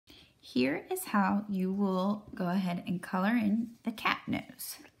here is how you will go ahead and color in the cat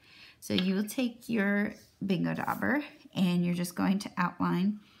nose. So you will take your Bingo Dauber and you're just going to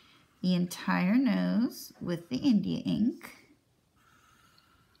outline the entire nose with the India ink.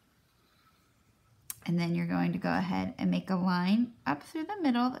 And then you're going to go ahead and make a line up through the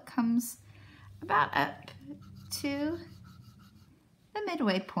middle that comes about up to the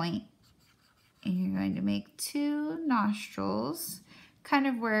midway point. And you're going to make 2 nostrils, kind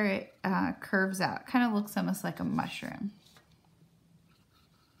of where it curves out. Kind of looks almost like a mushroom.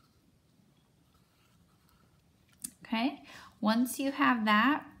 Okay, once you have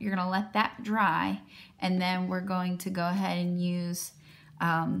that, you're going to let that dry, and then we're going to go ahead and use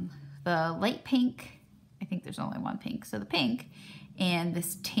the light pink. I think there's only one pink, so the pink and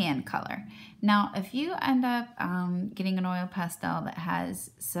this tan color. Now, if you end up getting an oil pastel that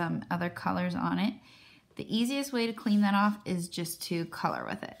has some other colors on it, the easiest way to clean that off is just to color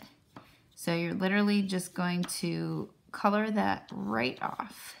with it. So you're literally just going to color that right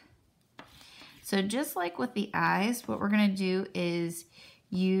off. So just like with the eyes, what we're gonna do is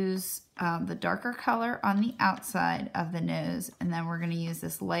use the darker color on the outside of the nose, and then we're gonna use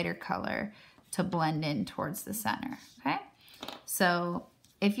this lighter color to blend in towards the center, okay? So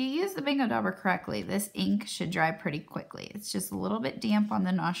if you use the Bingo Dauber correctly, this ink should dry pretty quickly. It's just a little bit damp on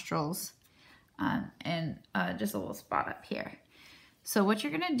the nostrils and just a little spot up here. So what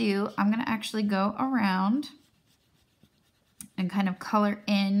you're gonna do, I'm gonna actually go around and kind of color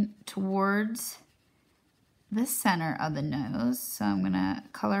in towards the center of the nose. So I'm gonna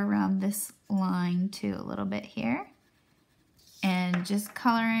color around this line too a little bit here. And just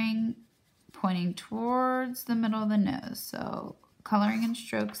coloring, pointing towards the middle of the nose. So coloring in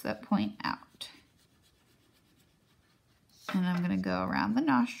strokes that point out. And I'm gonna go around the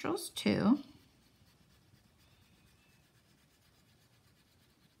nostrils too.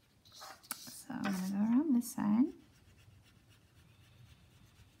 So I'm gonna go around this side.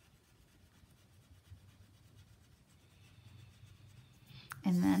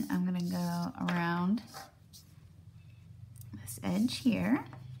 And then I'm gonna go around this edge here,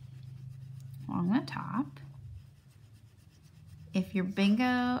 along the top. If your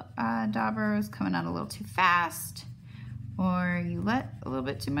Bingo Dauber is coming out a little too fast, or you let a little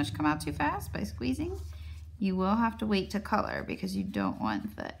bit too much come out too fast by squeezing, you will have to wait to color because you don't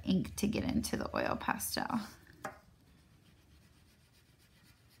want the ink to get into the oil pastel.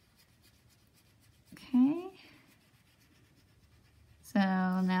 Okay. So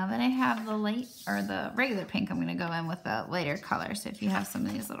now that I have the light or the regular pink, I'm gonna go in with a lighter color. So if you have some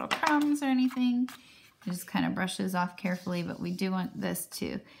of these little crumbs or anything, just kind of brush those off carefully, but we do want this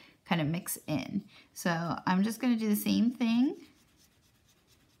to kind of mix in. So I'm just gonna do the same thing,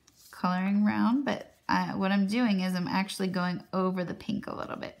 coloring around, but what I'm doing is I'm actually going over the pink a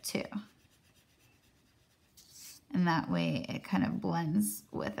little bit too. And that way it kind of blends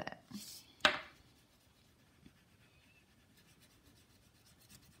with it.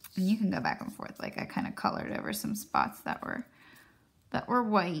 And you can go back and forth. Like I kind of colored over some spots that were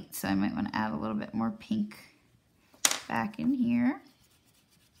white, so I might want to add a little bit more pink back in here.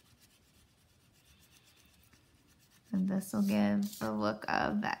 And this will give the look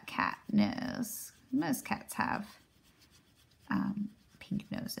of that cat nose. Most cats have pink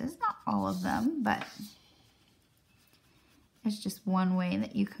noses, not all of them, but it's just one way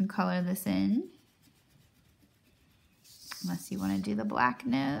that you can color this in. Unless you want to do the black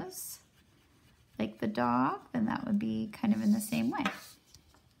nose, like the dog, then that would be kind of in the same way.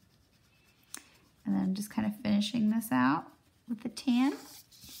 And then just kind of finishing this out with the tan.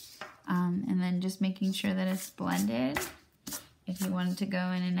 And then just making sure that it's blended. If you wanted to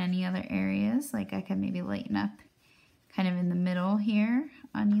go in any other areas, like I could maybe lighten up kind of in the middle here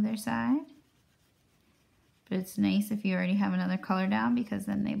on either side. But it's nice if you already have another color down because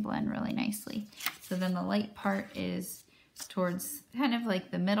then they blend really nicely. So then the light part is towards kind of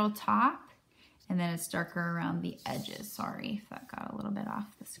like the middle top, and then it's darker around the edges. Sorry if that got a little bit off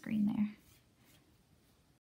the screen there.